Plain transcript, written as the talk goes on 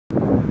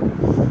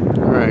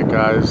Alright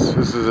guys,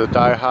 this is a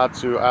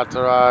Daihatsu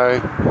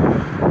atrai.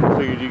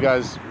 Figured you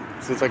guys,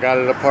 since I got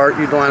it apart,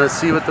 you'd want to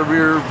see what the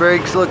rear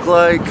brakes look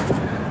like.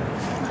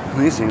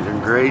 These things are in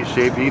great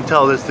shape. You can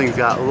tell this thing's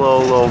got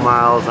low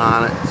miles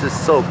on it. It's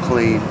just so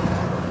clean.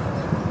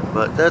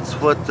 But that's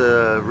what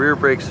the rear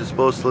brakes are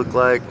supposed to look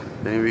like.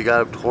 Maybe you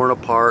got it torn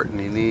apart and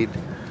you need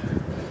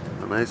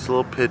a nice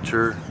little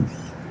picture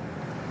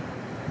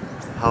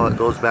how it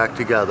goes back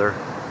together.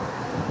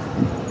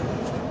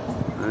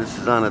 And this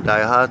is on a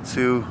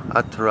Daihatsu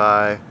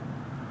atrai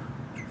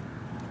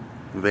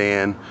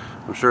van.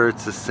 I'm sure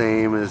it's the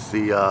same as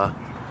the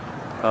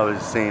probably the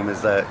same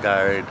as that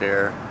guy right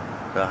there,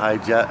 the high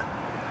jet.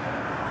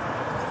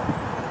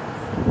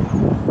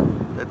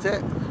 That's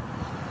it.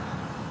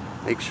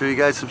 Make sure you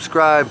guys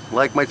subscribe,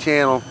 like my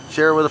channel,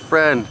 share it with a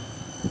friend.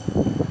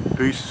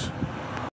 Peace.